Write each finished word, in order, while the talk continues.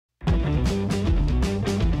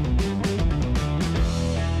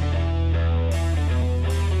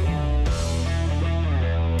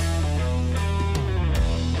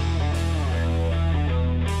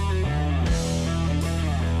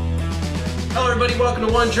Hello everybody, welcome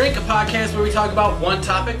to One Drink, a podcast where we talk about one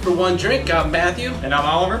topic for one drink. I'm Matthew. And I'm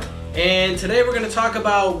Oliver. And today we're going to talk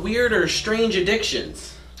about weird or strange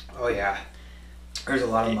addictions. Oh yeah. There's a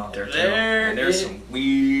lot of them out there too. And there's some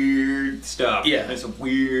weird stuff. Yeah. There's some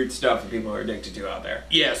weird stuff that people are addicted to out there.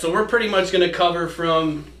 Yeah, so we're pretty much going to cover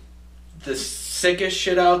from the sickest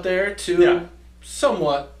shit out there to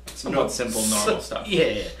somewhat simple, normal stuff.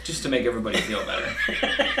 Yeah. Just to make everybody feel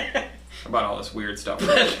better. About all this weird stuff.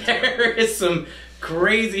 There is some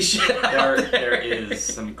crazy shit out there. There is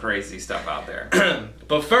some crazy stuff out there.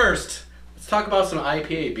 But first, let's talk about some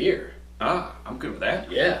I.P.A. beer. Ah, I'm good with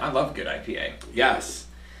that. Yeah. I love good I.P.A. Yes.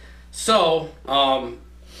 So,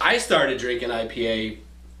 I started drinking I.P.A.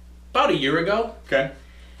 about a year ago. Okay.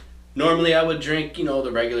 Normally I would drink,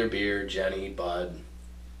 the regular beer, Jenny, Bud.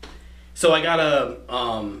 So I got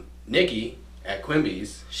a, Nikki at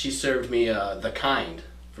Quimby's, she served me The Kind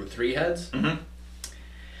from Three Heads. Mm-hmm.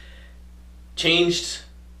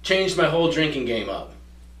 Changed my whole drinking game up.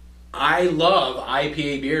 I love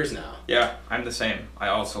I.P.A. beers now. Yeah, I'm the same. I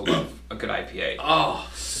also love a good I.P.A. Oh,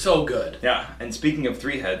 so good. Yeah, and speaking of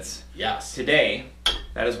Three Heads, Yes. today,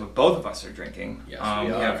 that is what both of us are drinking. Yes, we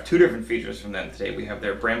we are. have two different features from them today. We have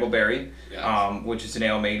their Brambleberry, Yes. which is an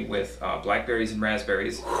ale made with blackberries and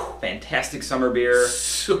raspberries. Fantastic summer beer.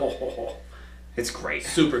 So It's great.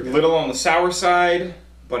 super good. Little on the sour side,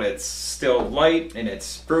 but it's still light and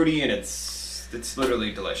it's fruity and it's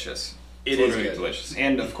literally delicious. It It's is literally good. delicious.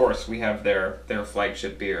 And of course, we have their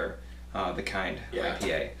flagship beer, The Kind Yeah.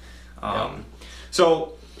 IPA.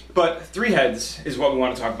 But Three Heads is what we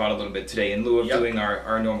want to talk about a little bit today. In lieu of doing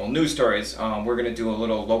our normal news stories, we're going to do a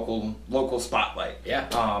little local spotlight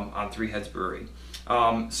on Three Heads Brewery.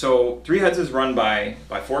 So Three Heads is run by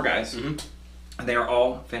four guys, and they are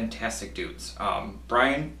all fantastic dudes.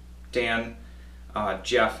 Brian, Dan,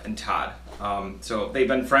 Jeff, and Todd. So they've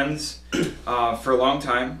been friends for a long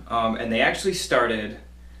time, and they actually started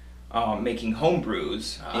making home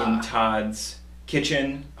brews in Todd's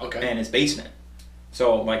kitchen and his basement.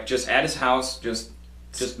 So like just at his house, just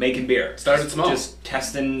making beer. Started small. Just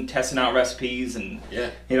testing out recipes and Yeah.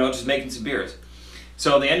 just making some beers.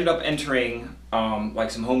 So they ended up entering like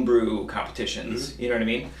some homebrew competitions, you know what I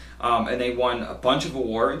mean? And they won a bunch of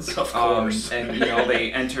awards. Of course. And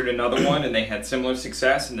they entered another one and they had similar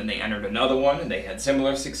success, and then they entered another one and they had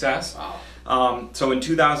similar success. Wow. So in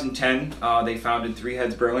 2010, they founded Three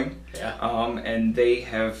Heads Brewing. Yeah. And they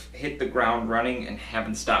have hit the ground running and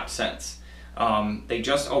haven't stopped since. They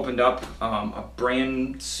just opened up a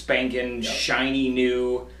brand spanking, shiny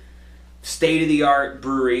new, state-of-the-art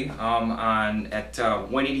brewery at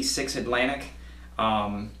 186 Atlantic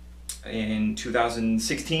in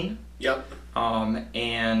 2016. Yep.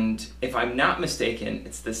 And if I'm not mistaken,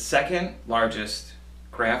 it's the second largest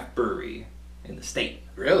craft brewery in the state.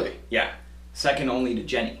 Really? Yeah, second only to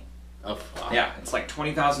Jenny. Oh, wow. Yeah, it's like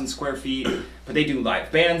 20,000 square feet, but they do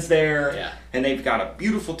live bands there. Yeah. And they've got a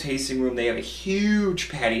beautiful tasting room. They have a huge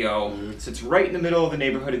patio. Sits right in the middle of the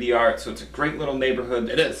neighborhood of the arts, so it's a great little neighborhood.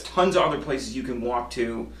 It is. Tons of other places you can walk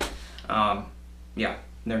to. Yeah,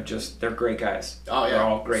 they're great guys. Oh, yeah. They're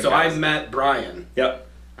all great so guys. I met Brian. Yep.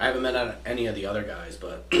 I haven't met any of the other guys,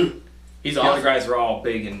 but he's The awesome. other guys are all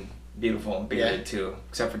big and beautiful and bearded Yeah. too,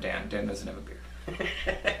 except for Dan. Dan doesn't have a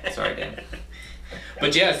beard. Sorry, Dan.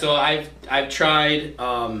 But yeah, so I've tried,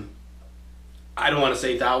 I don't want to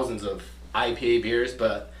say thousands of I.P.A. beers,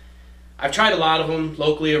 but I've tried a lot of them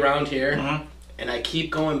locally around here, and I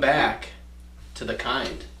keep going back to The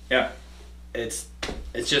Kind. Yeah. It's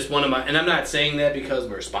just one of my, and I'm not saying that because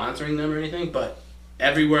we're sponsoring them or anything, but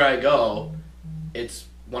everywhere I go, it's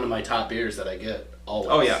one of my top beers that I get always.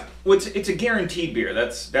 Oh yeah, well, it's a guaranteed beer.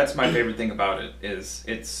 That's my favorite thing about it is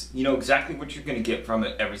it's exactly what you're gonna get from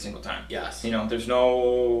it every single time. Yes. There's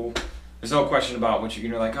no question about what you're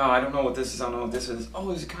gonna like. Oh, I don't know what this is. I don't know what this is. Oh,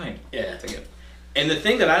 there's a kind. Yeah. Take it. And the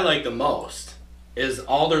thing that I like the most is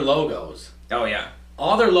all their logos. Oh yeah.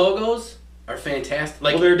 All their logos are fantastic.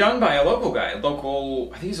 Like, Well, they're done by a local guy. I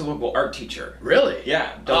think he's a local art teacher. really?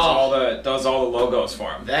 Yeah. Does all the logos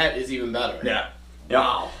for him. That is even better. Yeah.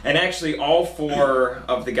 Wow. And actually, all four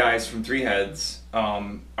of the guys from Three Heads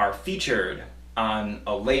are featured on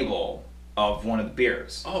a label of one of the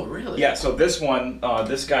beers. Oh, really? Yeah, so this one,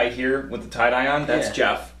 this guy here with the tie-dye on, that's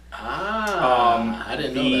Jeff. I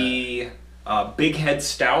didn't know that. The Big Head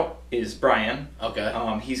Stout is Brian.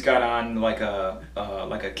 Okay. He's got on like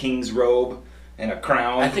a king's robe and a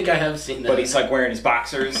crown. I think I have seen that. But he's like wearing his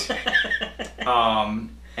boxers.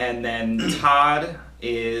 And then Todd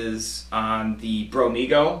is on the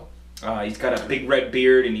Bromigo. He's got a big red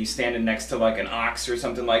beard and he's standing next to like an ox or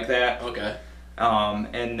something like that. Okay.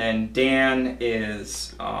 And then Dan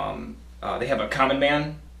is They have a Common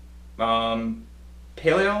Man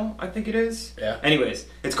Paleo, I think it is. Yeah. Anyways,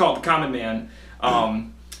 it's called the Common Man.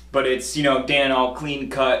 But it's, you know, Dan all clean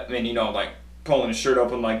cut and, you know, like pulling his shirt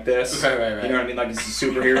open like this. Right. You know what I mean? Like he's a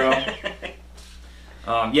superhero.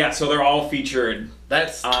 Yeah, so they're all featured.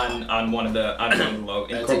 That's on one of the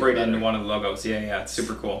logos, incorporated into one of the logos. Yeah, it's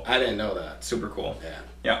super cool. I didn't know that. Super cool.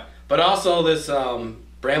 Yeah. But also this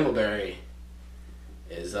Brambleberry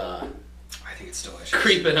is I think it's delicious.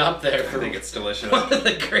 Creeping up there. I think it's delicious. One of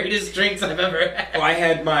the greatest drinks I've ever had. Well, I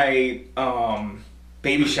had my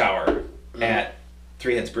baby shower at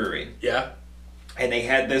Three Heads Brewery. Yeah. And they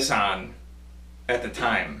had this on at the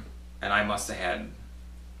time, and I must have had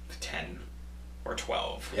 10 or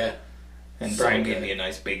 12. Yeah. And So Brian good. gave me a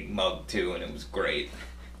nice big mug too, and it was great.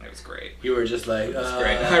 It was great. You were just like, It was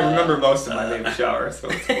great. I remember most of my baby shower, so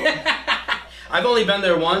it's cool. I've only been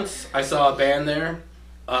there once. I saw a band there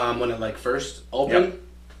when it like first opened. Yep.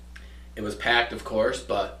 It was packed, of course,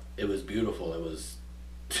 but it was beautiful. It was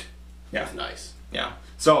nice. Yeah.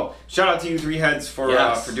 So shout out to you, Three Heads, for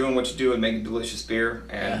doing what you do and making delicious beer,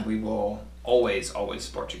 and we will always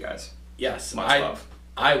support you guys. Yes, Much love.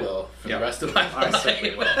 I will for the rest of my life. I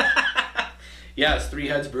certainly will. Yes, Three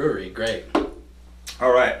Heads Brewery, great.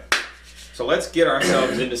 All right. So let's get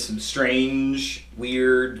ourselves into some strange,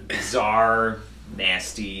 weird, bizarre,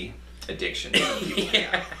 nasty addictions.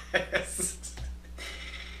 Yes.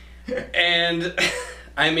 And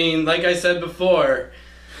I mean, like I said before,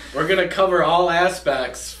 we're gonna cover all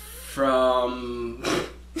aspects from.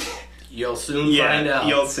 You'll soon find out.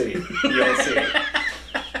 You'll see. You'll see.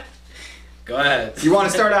 Go ahead. You want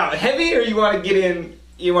to start out heavy, or you want to get in?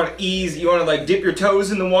 You want to ease? You want to like dip your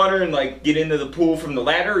toes in the water and like get into the pool from the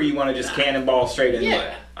ladder, or you want to just cannonball straight into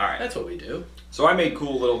it? All right. That's what we do. So I made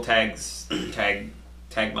cool little taglines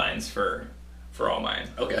for all mine.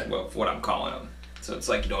 Okay. Well, what I'm calling them. So it's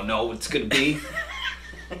like you don't know what it's gonna be.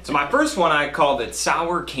 So my first one I called it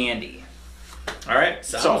sour candy. All right.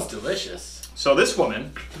 Sounds delicious. So this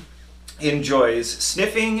woman enjoys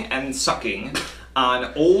sniffing and sucking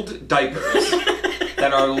on old diapers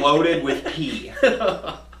that are loaded with pee.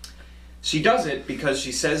 She does it because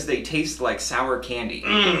she says they taste like sour candy.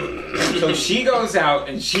 So she goes out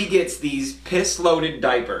and she gets these piss-loaded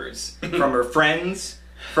diapers from her friends,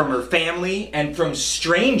 from her family, and from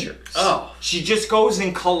strangers. Oh. She just goes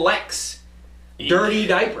and collects dirty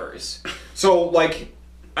diapers. So, like,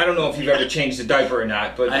 I don't know if you've ever changed a diaper or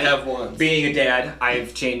not, but I have one. Being a dad,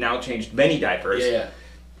 I've changed many diapers. Yeah.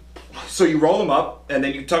 So you roll them up, and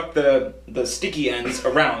then you tuck the sticky ends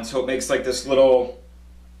around, so it makes like this little,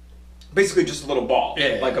 basically just a little ball,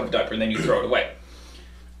 like of a diaper, and then you throw it away.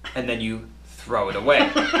 And then you throw it away.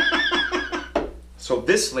 So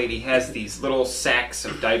this lady has these little sacks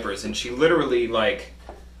of diapers, and she literally like...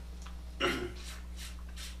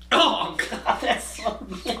 Oh, God, that's so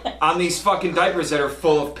bad. On these fucking diapers that are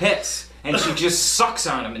full of piss. And she just sucks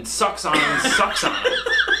on them, and sucks on them, and sucks on them.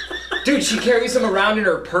 Dude, she carries them around in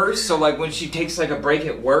her purse, so like when she takes like a break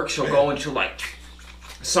at work, she'll go and she'll like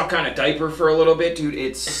suck on a diaper for a little bit. Dude,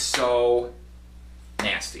 it's so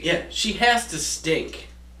nasty. Yeah, she has to stink.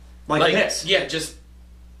 Like this. Yeah, just...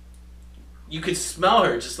 You could smell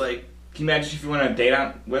her, just like... Can you imagine if you went on a date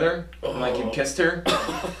with her? And like you kissed her?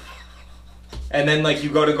 And then like you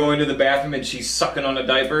go into the bathroom and she's sucking on a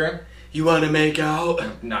diaper? You want to make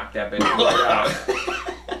out? Knock that bitch right out.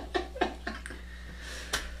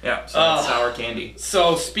 Yeah, so that's sour candy.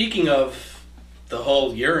 So speaking of the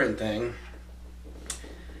whole urine thing,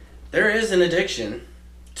 there is an addiction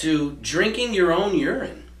to drinking your own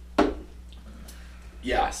urine.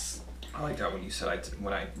 Yes. I like that when you said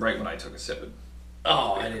right when I took a sip.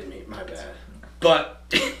 Oh, I didn't mean, my bad.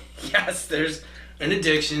 But yes, there's an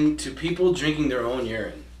addiction to people drinking their own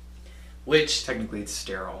urine, which technically it's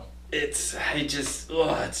sterile. It's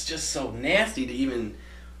just so nasty to even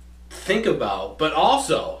think about. But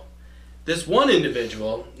also, this one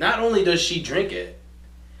individual, not only does she drink it,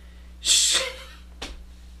 she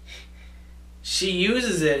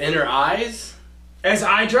uses it in her eyes as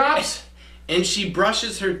eye drops, and she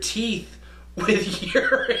brushes her teeth with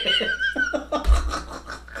urine.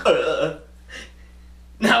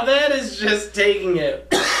 Now that is just taking it.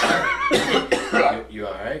 You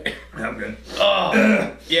alright? I'm good.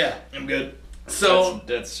 Oh, yeah. I'm good. So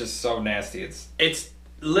that's just so nasty. It's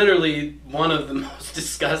literally one of the most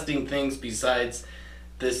disgusting things besides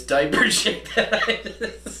this diaper shit that I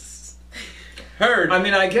just heard. I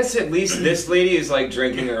mean, I guess at least this lady is like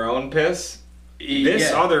drinking her own piss.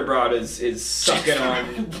 This other broad is sucking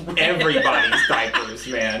on everybody's diapers,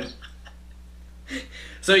 man.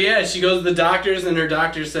 So yeah, she goes to the doctors, and her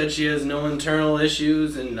doctor said she has no internal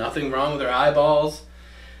issues and nothing wrong with her eyeballs.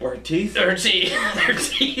 Or teeth? Their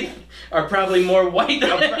teeth are probably more white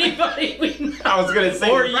than anybody we know. I was gonna say,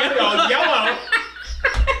 or yellow. Yellow.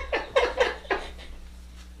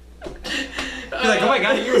 You're like, oh my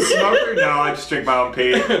god, are you a smoker? No, I just drink my own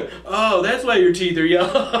pee. Oh, that's why your teeth are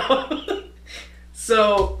yellow.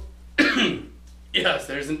 So, yes,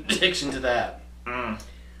 there's an addiction to that.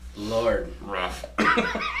 Lord. Rough.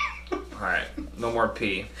 Alright, no more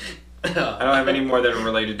pee. I don't have any more that are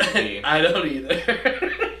related to pee. I don't either.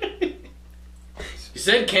 You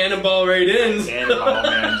said cannonball right in. Cannonball,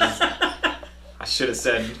 man. I should have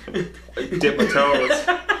said dip my toes.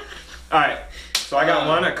 Alright, so I got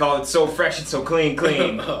one. I call it So Fresh and So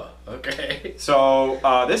Clean. Oh, okay. So,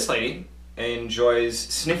 this lady enjoys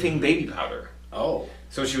sniffing baby powder. Oh.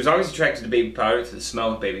 So she was always attracted to baby powder, to the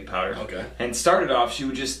smell of baby powder. Okay. And started off, she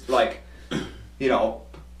would just, like, you know,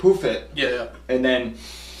 poof it. Yeah. And then,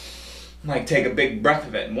 like, take a big breath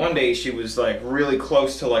of it. And one day she was, like, really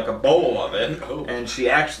close to, like, a bowl of it. Oh. And she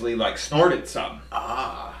actually, like, snorted some.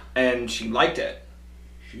 Ah. And she liked it.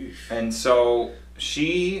 Sheesh. And so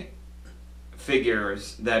she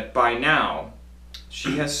figures that by now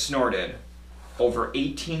she has snorted over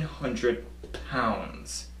 1,800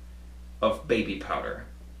 pounds of baby powder.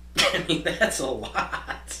 I mean, that's a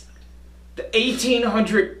lot. The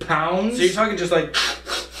 1,800 pounds? So you're talking just like...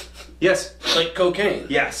 Yes. Like cocaine?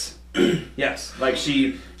 Yes. Yes. Like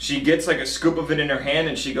she gets like a scoop of it in her hand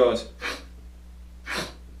and she goes...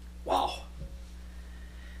 Wow.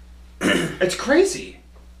 It's crazy.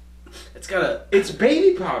 It's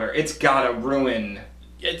baby powder. It's gotta ruin...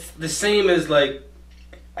 It's the same as like,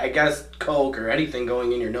 I guess, Coke or anything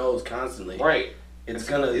going in your nose constantly. Right. It's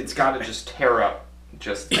gotta just tear up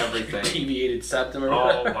just everything. Deviated septum or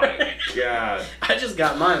whatever. whatever. Oh my god. I just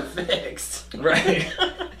got mine fixed. Right.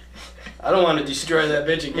 I don't want to destroy that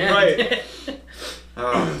bitch again. Right.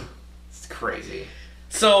 Oh, it's crazy.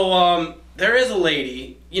 So, there is a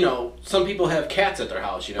lady, you know, some people have cats at their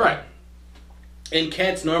house, you know? Right. And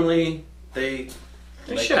cats normally, they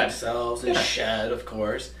shed themselves and shed, of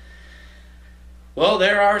course. Well,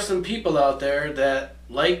 there are some people out there that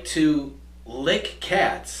like to lick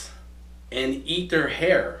cats and eat their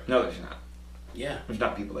hair. No, there's not. Yeah. There's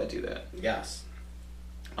not people that do that. Yes.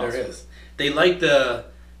 Awesome. There is. They like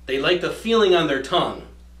the feeling on their tongue,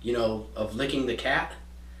 you know, of licking the cat,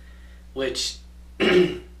 which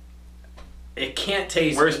it can't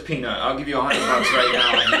taste. Where's Peanut? I'll give you $100 right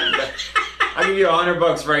now. I'll give you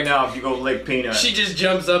 $100 right now if you go lick Peanut. She just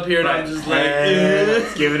jumps up here and I'm just like,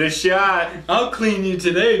 let's give it a shot. I'll clean you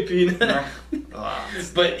today, Peanut.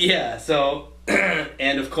 But yeah, so,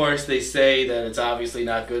 and of course they say that it's obviously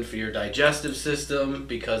not good for your digestive system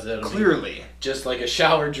because it'll clearly be just like a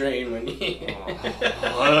shower drain when you...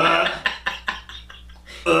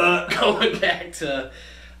 Going back to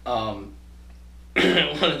one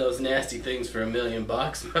of those nasty things for $1 million.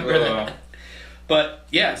 Remember that? But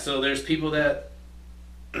yeah, so there's people that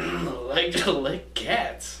like to lick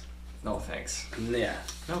cats. No thanks. Yeah.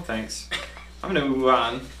 No thanks. I'm gonna move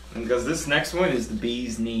on because this next one is the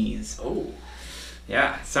bee's knees. Oh.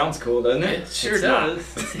 Yeah, sounds cool, doesn't it? It sure does.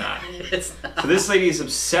 It's not. It's not. So this lady is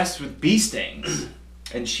obsessed with bee stings,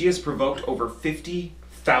 and she has provoked over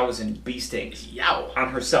 50,000 bee stings on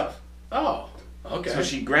herself. Oh, okay. So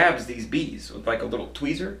she grabs these bees with like a little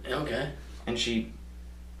tweezer. Okay. And she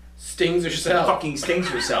stings herself. Fucking stings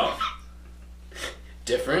herself.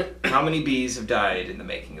 Different. How many bees have died in the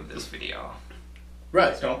making of this video?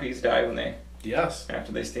 Right. Don't bees die when they... Yes.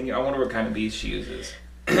 After they sting you? I wonder what kind of bees she uses.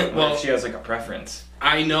 Well, if she has like a preference.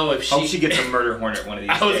 I know if she... Hope she gets a murder hornet one of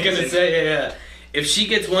these days. I was going to say, yeah. If she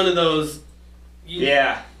gets one of those...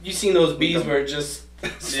 Yeah. You seen those bees where it just...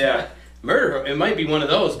 Yeah. Murder, it might be one of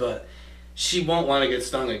those, but she won't want to get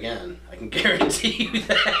stung again. I can guarantee you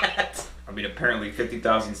that. I mean, apparently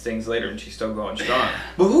 50,000 stings later and she's still going strong.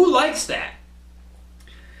 But who likes that?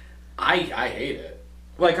 I hate it.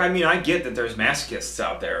 Like, I mean, I get that there's masochists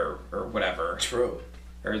out there or whatever. True.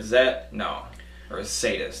 Or is that... No. Or a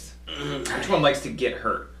sadist. Which one likes to get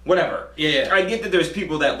hurt? Whatever. Yeah. I get that there's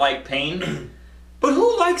people that like pain. But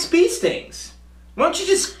who likes bee stings? Why don't you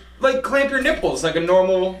just, like, clamp your nipples like a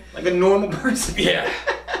normal person? Yeah.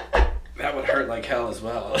 That would hurt like hell as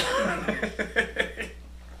well.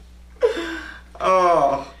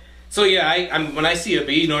 Oh. So yeah, I'm when I see a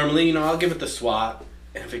bee, normally, you know, I'll give it the swat.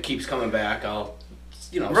 And if it keeps coming back, I'll,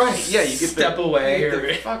 you know, right. Yeah, you get step away.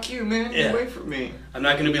 Or, fuck you, man. Get away from me. I'm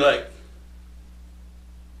not gonna be like,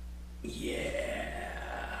 yeah.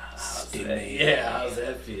 How's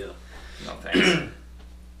that feel? No thanks.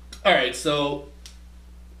 All right, so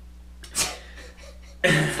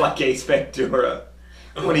it's like Ace Ventura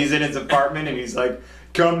when he's in his apartment and he's like,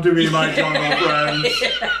 Come to me, my jungle friends.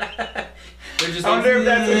 Yeah. Just I wonder if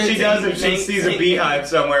that's what she does if she sees a beehive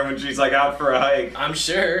somewhere when she's like out for a hike. I'm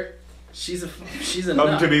sure. She's a Come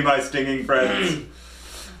nut. to me, my stinging friends.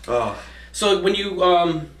 Oh. So when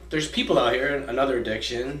you there's people out here, another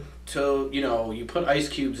addiction, to you put ice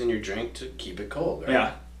cubes in your drink to keep it cold, right?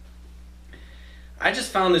 Yeah. I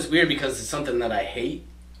just found this weird because it's something that I hate.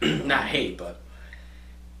 Not hate, but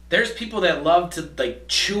there's people that love to like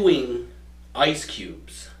chewing ice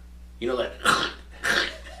cubes. Like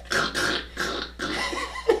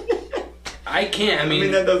I can't. I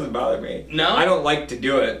mean that doesn't bother me. No? I don't like to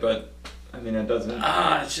do it, but I mean it doesn't.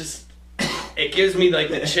 It's just it gives me like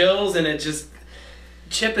the chills and it just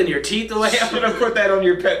chipping your teeth away. You should have put that on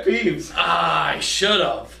your pet peeves. I should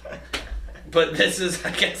have. But this is,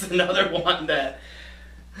 I guess, another one that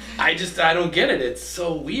I don't get it. It's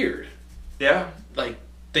so weird. Yeah. Like,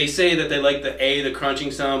 they say that they like the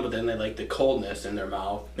crunching sound, but then they like the coldness in their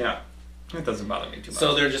mouth. Yeah. It doesn't bother me too much.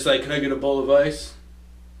 So they're just like, can I get a bowl of ice?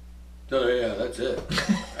 Oh, yeah, that's it.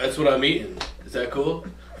 That's what I'm eating. Is that cool?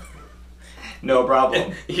 No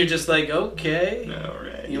problem. You're just like, okay. All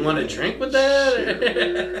right. You want a drink with that?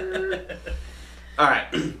 Sure. All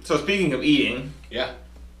right. So speaking of eating. Yeah.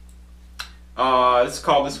 Let's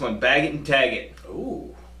call this one Bag It and Tag It.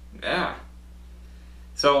 Ooh. Yeah.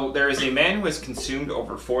 So there is a man who has consumed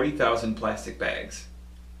over 40,000 plastic bags.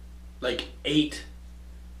 Like 8.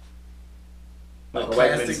 Like a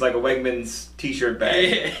Wegmans t-shirt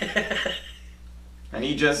bag. And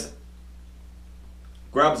he just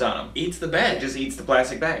grubs on them. Eats the bag. He just eats the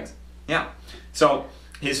plastic bags. Yeah. So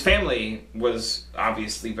his family was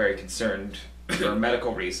obviously very concerned for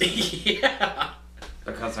medical reasons. Yeah.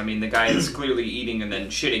 Because, I mean, the guy is clearly eating and then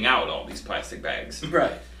shitting out all these plastic bags.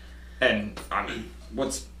 Right. And, I mean,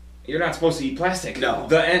 you're not supposed to eat plastic. No.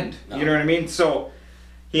 The end. No. You know what I mean? So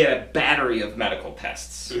he had a battery of medical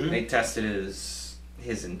tests. Mm-hmm. They tested his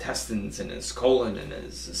intestines and his colon and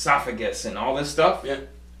his esophagus and all this stuff. Yeah.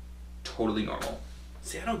 Totally normal.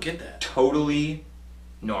 See, I don't get that. Totally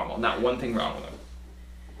normal. Not one thing wrong with him.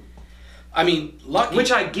 I mean, lucky.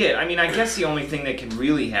 Which I get. I mean, I guess the only thing that can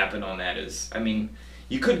really happen on that is, I mean,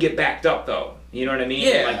 you could get backed up though. You know what I mean?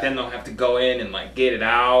 Yeah. Like then they'll have to go in and like get it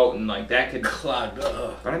out and like that could clog.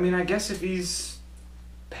 But I mean, I guess if he's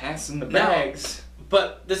passing the bags. No,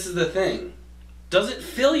 but this is the thing. Does it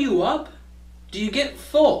fill you up? Do you get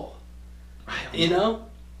full? I don't know.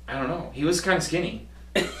 I don't know. He was kind of skinny.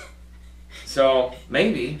 So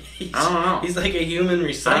maybe. I don't know. He's like a human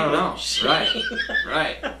recycling. I don't know.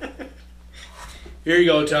 Right. Here you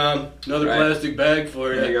go, Tom. Another plastic bag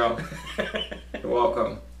for you. There you go. You're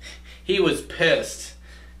welcome. He was pissed.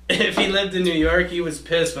 If he lived in New York, he was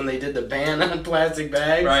pissed when they did the ban on plastic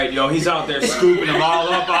bags. Right, yo, he's out there scooping them all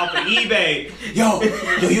up off of eBay. Yo,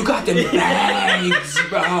 you got them bags,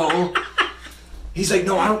 bro. He's like,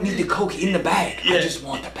 no, I don't need the Coke in the bag. Yeah. I just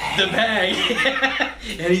want the bag. The bag.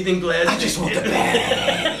 Anything plastic. I just want the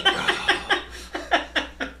bag, bro.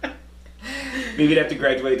 Maybe you'd have to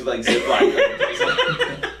graduate to like Zipline.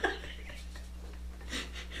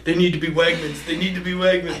 They need to be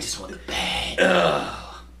Wegmans. I just want the bag. Ugh.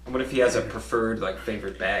 What if he has a preferred, like,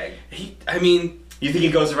 favorite bag? You think he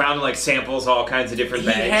goes around and, like, samples all kinds of different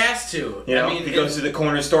bags? He has to. You know, he goes to the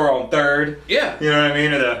corner store on 3rd. Yeah. You know what I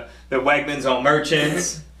mean? Or the Wegmans on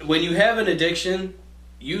Merchants. When you have an addiction,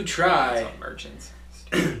 you try. It's on Merchants.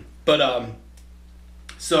 But,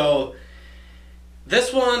 so,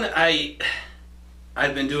 this one,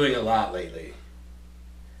 I've been doing a lot lately.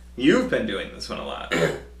 You've been doing this one a lot.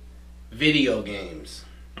 Video games.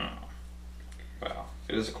 Oh. Well,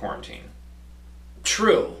 it is a quarantine.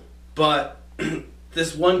 True, but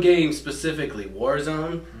this one game specifically,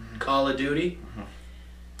 Warzone, Call of Duty,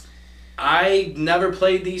 I never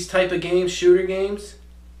played these type of games, shooter games.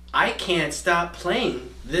 I can't stop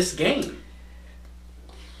playing this game.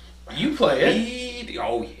 You play it.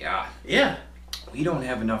 Oh, yeah. Yeah. We don't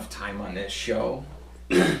have enough time on this show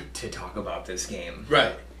to talk about this game.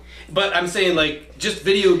 Right. But I'm saying, like, just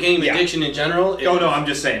video game addiction in general. No, I'm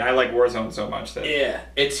just saying, I like Warzone so much that... Yeah,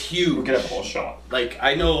 it's huge. We could have a whole show. Like,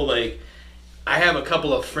 I know, like, I have a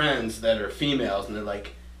couple of friends that are females, and they're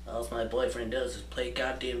like, all my boyfriend does is play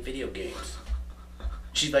goddamn video games.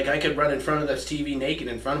 She's like, I could run in front of this TV naked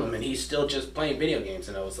in front of him, and he's still just playing video games.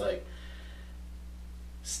 And I was like,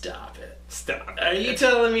 stop it. Stop it. Are you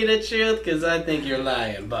telling me the truth? Because I think you're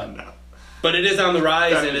lying, but no. But it is on the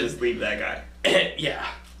rise. And just leave that guy. Yeah.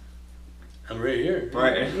 I'm right here.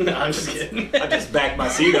 Right. No, I'm just kidding. I just backed my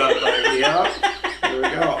seat up. Like, yeah. There we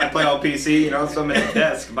go. I play all PC, you know, so I'm at the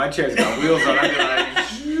desk. My chair's got wheels on it. I'm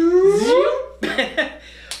like,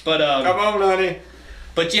 but come on, honey.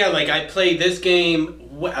 But yeah, like I play this game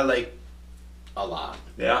like a lot.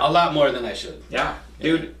 Yeah. A lot more than I should. Yeah.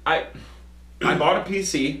 Dude, I bought a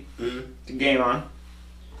PC to game on,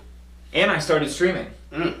 and I started streaming.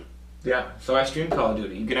 Yeah, so I stream Call of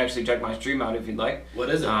Duty. You can actually check my stream out if you'd like. What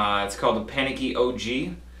is it? It's called the Panicky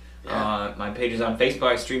OG. Yeah. My page is on Facebook.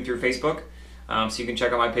 I stream through Facebook. So you can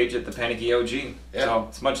check out my page at the Panicky OG. Yeah. So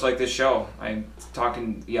it's much like this show. I talk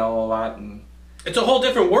and yell a lot, and it's a whole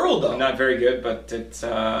different world, though. I'm not very good, but it's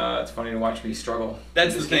funny to watch me struggle.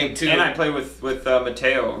 That's the thing too. And I play with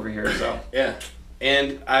Mateo over here, so yeah.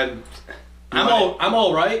 And I'm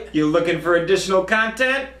all right. You looking for additional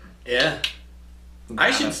content? Yeah.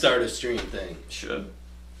 I should start a stream thing. Should.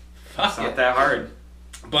 It's not that hard.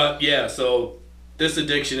 But yeah, so this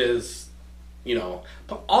addiction is, you know,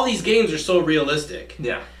 all these games are so realistic.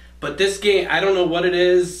 Yeah. But this game, I don't know what it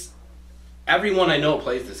is. Everyone I know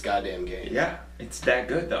plays this goddamn game. Yeah. It's that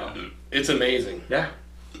good though. It's amazing. Yeah.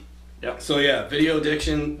 Yeah. So yeah, video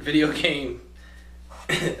game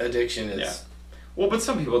addiction is. Yeah. Well, but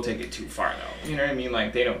some people take it too far though. You know what I mean?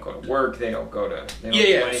 Like they don't go to work, they don't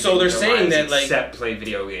do So they're saying that like except play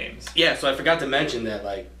video games. Yeah. So I forgot to mention that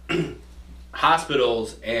like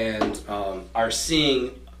hospitals and are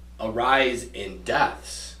seeing a rise in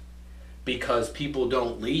deaths because people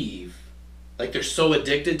don't leave. Like they're so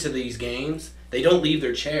addicted to these games, they don't leave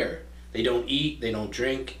their chair. They don't eat. They don't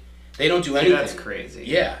drink. They don't do anything. That's crazy.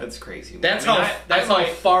 Yeah, that's crazy. That's how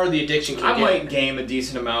far the addiction can get. I might game a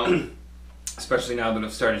decent amount, especially now that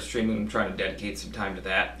I've started streaming. I'm trying to dedicate some time to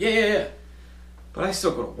that. Yeah. But I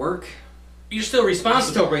still go to work. You're still responsible.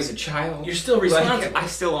 I still raise a child. You're still responsible. Like, I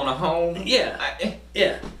still own a home.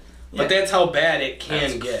 Yeah. But that's how bad it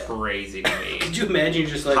can get. Crazy to me. Could you imagine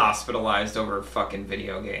you're just like hospitalized over fucking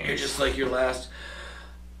video games? You're just like your last.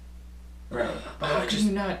 Right. But how can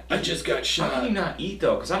you not? I just got shot. How can you not eat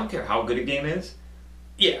though? Because I don't care how good a game is.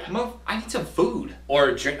 Yeah. I need some food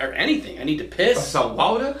or drink or anything. I need to piss. Or some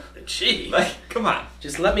water. Gee. Like, come on.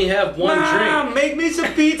 Just let me have one drink. Make me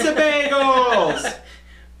some pizza bagels.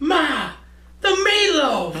 Ma, the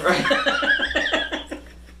meatloaf. Right.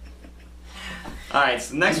 All right.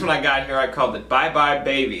 So the next one I got here, I called it "Bye Bye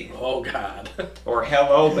Baby." Oh God. Or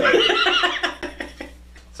 "Hello Baby."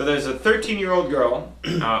 So there's a 13-year-old girl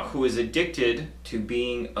who is addicted to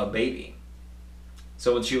being a baby.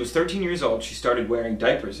 So when she was 13 years old, she started wearing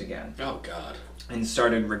diapers again. Oh, God. And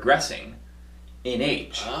started regressing in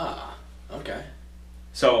age. Ah, okay.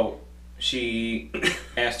 So she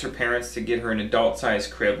asked her parents to get her an adult-sized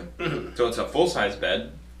crib. Mm-hmm. So it's a full-size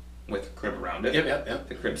bed with a crib around it. Yep.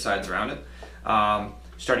 The crib sides around it.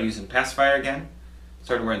 Started using pacifier again.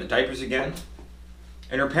 Started wearing the diapers again.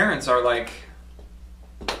 And her parents are like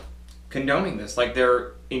condoning this, like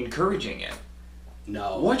they're encouraging it.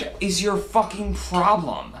 No. What is your fucking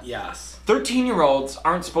problem? Yes. 13-year-olds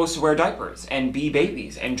aren't supposed to wear diapers and be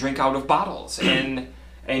babies and drink out of bottles and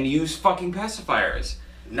use fucking pacifiers.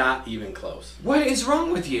 Not even close. What is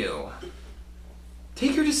wrong with you?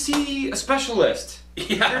 Take her to see a specialist. Yeah.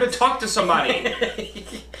 Take her to talk to somebody.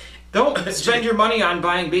 Don't spend your money on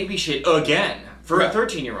buying baby shit again for a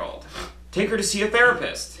 13-year-old. Take her to see a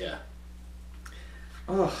therapist. Yeah.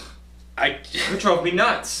 Ugh. It drove me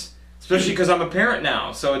nuts. Especially because I'm a parent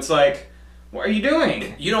now. So it's like, what are you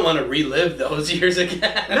doing? You don't want to relive those years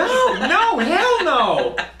again. No, hell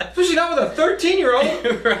no. Especially not with a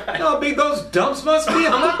 13-year-old. Right. You know how big those dumps must be?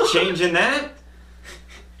 I'm not changing that.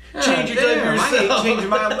 Change your diapers. I ain't changing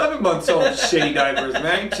my 11-month-old shitty diapers, man.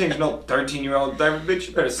 I ain't changing no 13-year-old diaper. Bitch,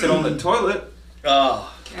 you better sit on the toilet.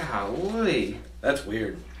 Oh. Golly. That's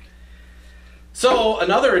weird. So,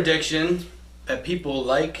 another addiction that people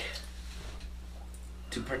like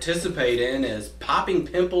to participate in is popping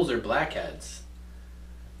pimples or blackheads.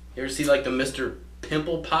 You ever see like the Mr.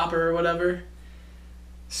 Pimple Popper or whatever?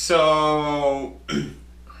 So,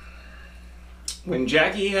 when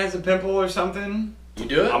Jackie has a pimple or something, you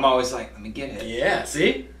do it? I'm always like, let me get it. Yeah,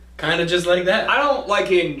 see? Kind of just like that. I don't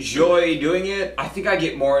like enjoy doing it. I think I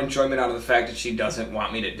get more enjoyment out of the fact that she doesn't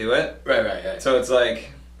want me to do it. Right. So it's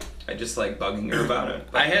like, I just like bugging her about it.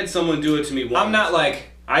 I had someone do it to me once. I'm not like,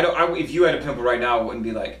 if you had a pimple right now, I wouldn't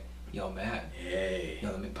be like, yo, Matt. Hey.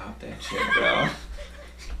 Yo, let me pop that shit, bro.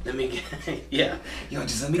 Let me get yeah. Yo,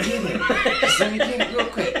 just let me get it. Just let me get it real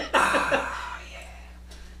quick. Ah, yeah.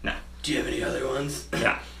 Nah. Do you have any other ones?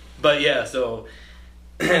 Yeah. But yeah, so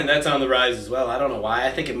that's on the rise as well. I don't know why.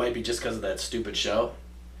 I think it might be just because of that stupid show.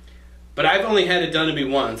 But I've only had it done to me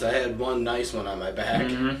once. I had one nice one on my back.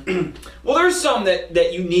 Mm-hmm. Well, there's some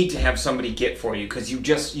that you need to have somebody get for you because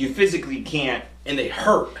you physically can't. And they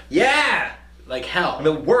hurt. Yeah. like hell.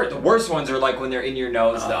 The worst ones are like when they're in your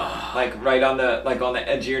nose though, like right on the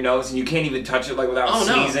edge of your nose, and you can't even touch it like without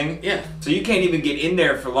sneezing. No. Yeah. So you can't even get in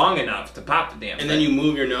there for long enough to pop the damn thing. And then you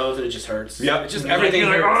move your nose and it just hurts. Yep. It just everything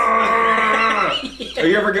hurts. Or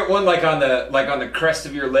you ever get one like on the crest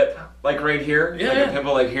of your lip, like right here, like a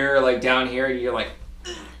pimple like here, like down here, and you're like,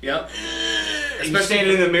 yep. You're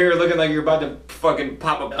standing in the mirror looking like you're about to fucking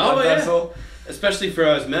pop a blood vessel. Especially for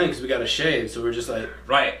us men, because we got to shave, so we're just like...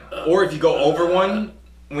 Right. Or if you go over one,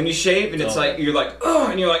 when you shave, and it's like, you're like, oh,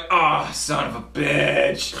 and you're like, oh, son of a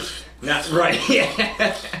bitch. That's right.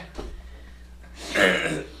 Yeah.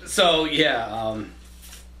 So, yeah,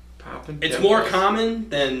 it's more common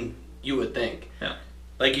than you would think. Yeah.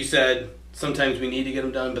 Like you said, sometimes we need to get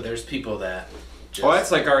them done, but there's people that just... Well,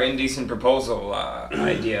 that's like our indecent proposal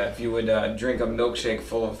idea. If you would drink a milkshake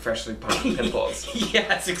full of freshly popped pimples.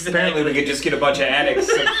 Yes, exactly. Apparently we could just get a bunch of addicts,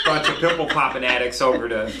 a bunch of pimple popping addicts over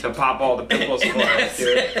to pop all the pimples for us,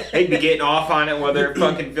 dude. They'd be getting off on it while they're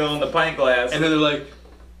fucking filling the pint glass. And then they're like,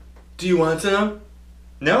 do you want some?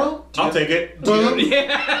 No? I'll take it.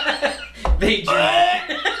 Yeah. They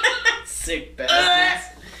drink. Sick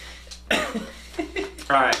bastards.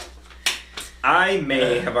 Alright. I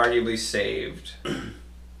may have arguably saved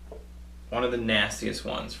one of the nastiest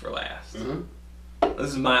ones for last. Mm-hmm.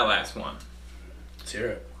 This is my last one. Let's hear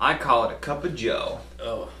it. I call it a cup of joe.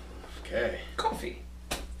 Oh, okay. Coffee.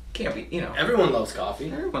 Can't be, you know. Everyone loves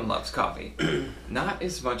coffee. Everyone loves coffee. Not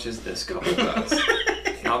as much as this couple does.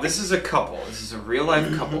 Now, this is a couple. This is a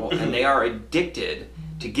real-life couple, and they are addicted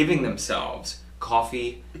to giving themselves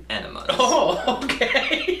coffee enemas. Oh,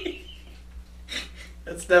 okay.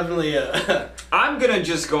 That's definitely a... I'm going to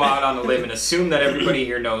just go out on a limb and assume that everybody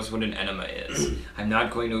here knows what an enema is. I'm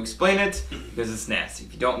not going to explain it because it's nasty.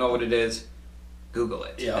 If you don't know what it is, Google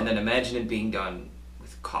it. Yeah. And then imagine it being done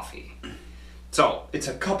with coffee. So, it's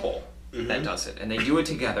a couple that does it. And they do it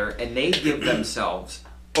together, and they give themselves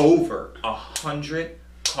over 100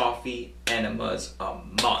 coffee enemas a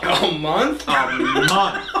month. A month? A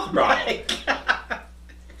month, bro. Oh my God.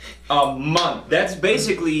 A month. That's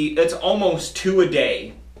basically, it's almost 2 a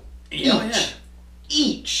day.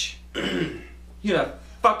 Each. You know,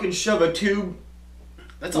 fucking shove a tube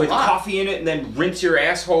with coffee in it and then rinse your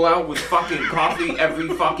asshole out with fucking coffee every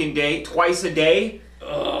fucking day, twice a day.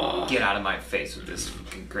 Ugh. Get out of my face with this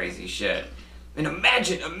fucking crazy shit. And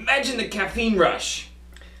imagine the caffeine rush.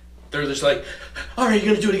 They're just like, all right, you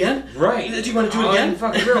gonna do it again? Right. Do you want to do it again?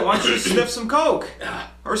 Fucking girl, why don't you sniff some Coke?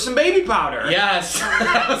 Or some baby powder? Yes.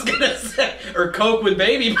 I was gonna say, or Coke with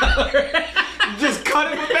baby powder. Just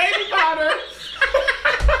cut it with baby powder.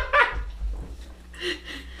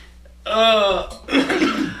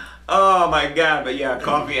 Oh my God, but yeah,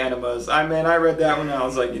 coffee enemas. I read that one and I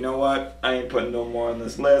was like, you know what? I ain't putting no more on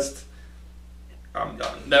this list. I'm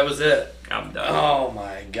done. That was it. I'm done. Oh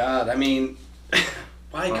my God. I mean,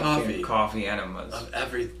 why coffee? Coffee enemas. Of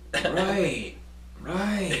everything. Right.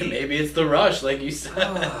 Maybe it's the rush, like you said.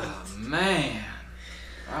 Oh, man.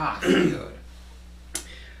 Dude.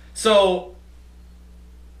 So,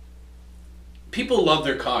 people love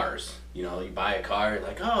their cars. You know, you buy a car, you're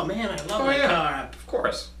like, oh man, I love my car. Of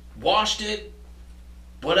course. Washed it,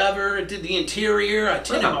 whatever, I did the interior, I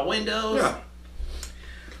tinted my windows. Yeah.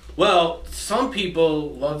 Well, some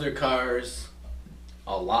people love their cars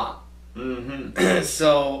a lot. Mm-hmm.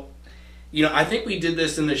 So, you know, I think we did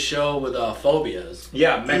this in the show with phobias.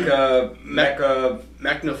 Yeah, mechaphilia.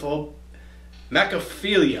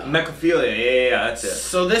 Mechaphilia, yeah, that's it.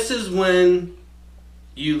 So this is when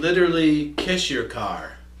you literally kiss your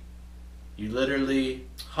car. You literally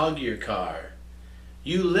hug your car.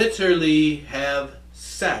 You literally have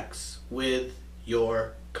sex with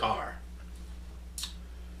your car.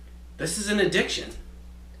 This is an addiction.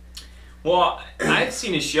 Well, I've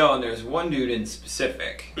seen a show, and there's one dude in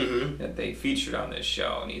specific that they featured on this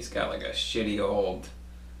show, and he's got like a shitty old...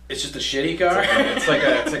 It's just a shitty car? It's like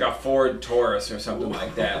a Ford Taurus or something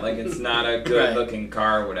like that. Like, it's not a good-looking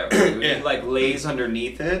car or whatever. He like lays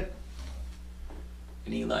underneath it,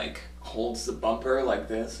 and he like holds the bumper like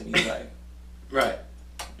this, and he's like...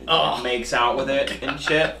 makes out with it and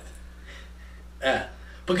shit. Yeah.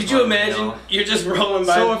 But could you imagine, you're just rolling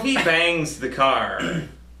by... So if he bangs the car...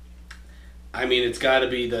 I mean, it's got to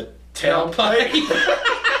be the tailpipe.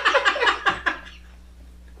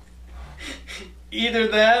 Either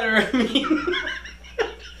that or, I mean,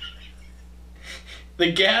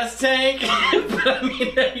 the gas tank. But I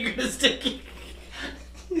mean, are you going to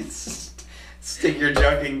stick your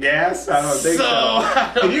junk in gas? I don't think so.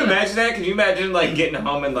 Can you imagine that? Can you imagine, like, getting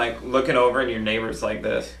home and, like, looking over and your neighbor's like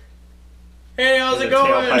this? Hey, how's it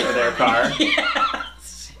going? Tailpipe of their car.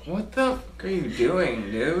 Yes. What the? What are you doing,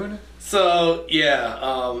 dude? So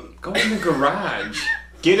yeah, go in the garage.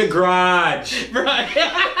 Get a garage. Right.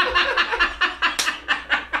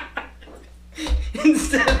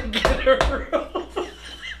 Instead of get a room.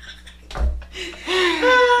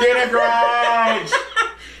 Get a garage.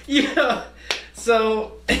 Yeah.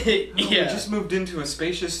 So yeah. We just moved into a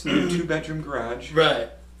spacious new 2-bedroom garage. Right.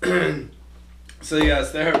 So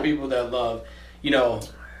yes, there are people that love, you know,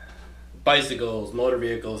 bicycles, motor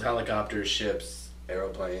vehicles, helicopters, ships,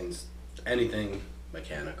 aeroplanes, anything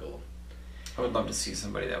mechanical. I would love to see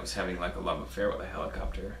somebody that was having like a love affair with a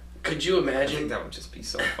helicopter. Could you imagine? I think that would just be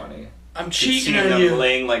so funny. I'm cheating on them you.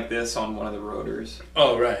 Laying like this on one of the rotors.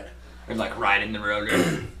 Oh, right. Or like riding the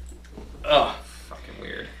rotor. Oh, fucking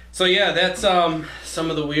weird. So yeah, that's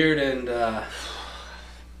some of the weird and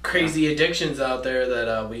crazy addictions out there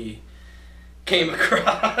that we came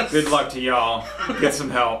across. Good luck to y'all. Get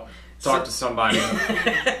some help. Talk to somebody.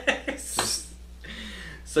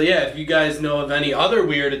 So yeah, if you guys know of any other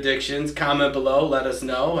weird addictions, comment below. Let us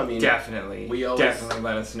know. I mean, definitely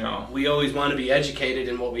let us know. We always want to be educated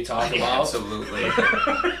in what we talk about. Absolutely.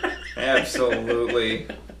 Absolutely.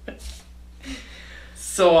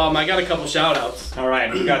 So I got a couple shout outs. All right,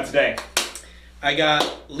 what we got today? I got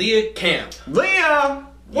Leah Camp. Leah!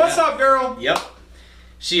 What's up, girl? Yep.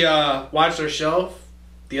 She watched our show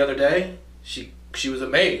the other day. She was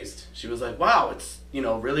amazed. She was like, wow, it's, you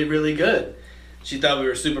know, really, really good. She thought we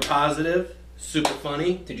were super positive, super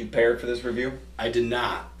funny. Did you pay her for this review? I did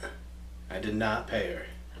not. I did not pay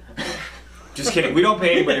her. Just kidding. We don't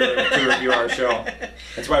pay anybody to review our show.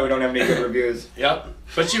 That's why we don't have any good reviews. Yep.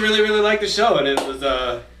 But she really, really liked the show, and it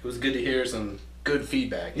was good to hear some good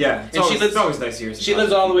feedback. Yeah. It's always nice to hear some. She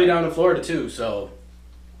lives all the way down in Florida too, so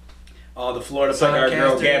all the Florida podcasts. Like our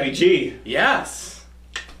girl Gabby G. Yes.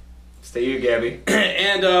 Stay you, Gabby.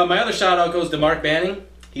 And my other shout out goes to Mark Banning.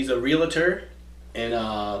 He's a realtor in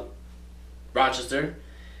Rochester.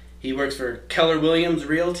 He works for Keller Williams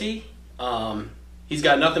Realty. He's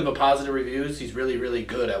got nothing but positive reviews. He's really, really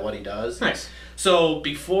good at what he does. Nice. So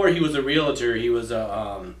before he was a realtor, he was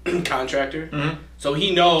a contractor. Mm-hmm. So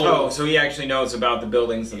he knows. Oh, so he actually knows about the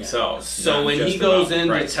buildings themselves. So when he goes in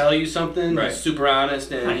to tell you something, he's super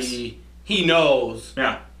honest, and he knows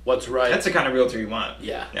what's right. That's the kind of realtor you want.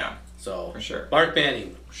 Yeah. Yeah. So for sure. Mark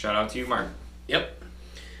Banning. Shout out to you, Mark. Yep.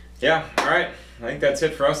 Yeah. All right. I think that's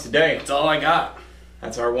it for us today. That's all I got.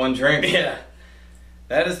 That's our one drink. Yeah.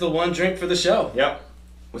 That is the one drink for the show. Yep.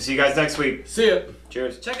 We'll see you guys next week. See ya.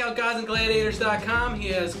 Cheers. Check out godsandgladiators.com. He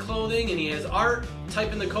has clothing and he has art.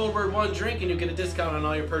 Type in the code word one drink and you'll get a discount on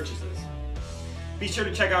all your purchases. Be sure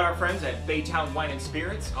to check out our friends at Baytown Wine and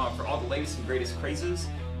Spirits for all the latest and greatest crazes.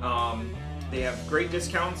 They have great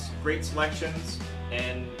discounts, great selections,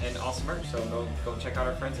 and awesome merch. So go check out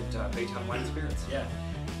our friends at Baytown Wine and Spirits. Yeah.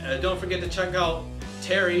 Don't forget to check out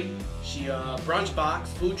Terry. She brunch box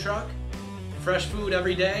food truck, fresh food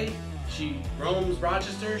every day. She roams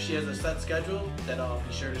Rochester. She has a set schedule that I'll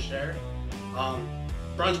be sure to share.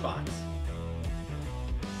 Brunch box.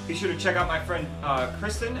 Be sure to check out my friend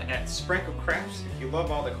Kristen at Sprankle Crafts. If you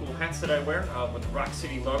love all the cool hats that I wear with the Rock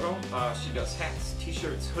City logo, she does hats,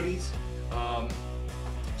 t-shirts, hoodies,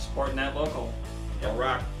 supporting that local. Yep.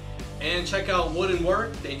 Rock. And check out Wood and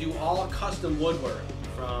Work. They do all custom woodwork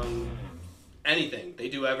from anything. They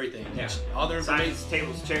do everything. Yeah. All their signs,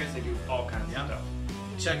 tables, chairs, they do all kinds of stuff.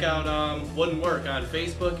 Check out Wood and Work on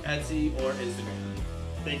Facebook, Etsy, or Instagram.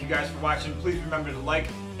 Thank you guys for watching. Please remember to like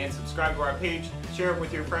and subscribe to our page, share it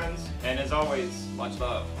with your friends, and as always, much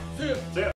love. See ya. See ya.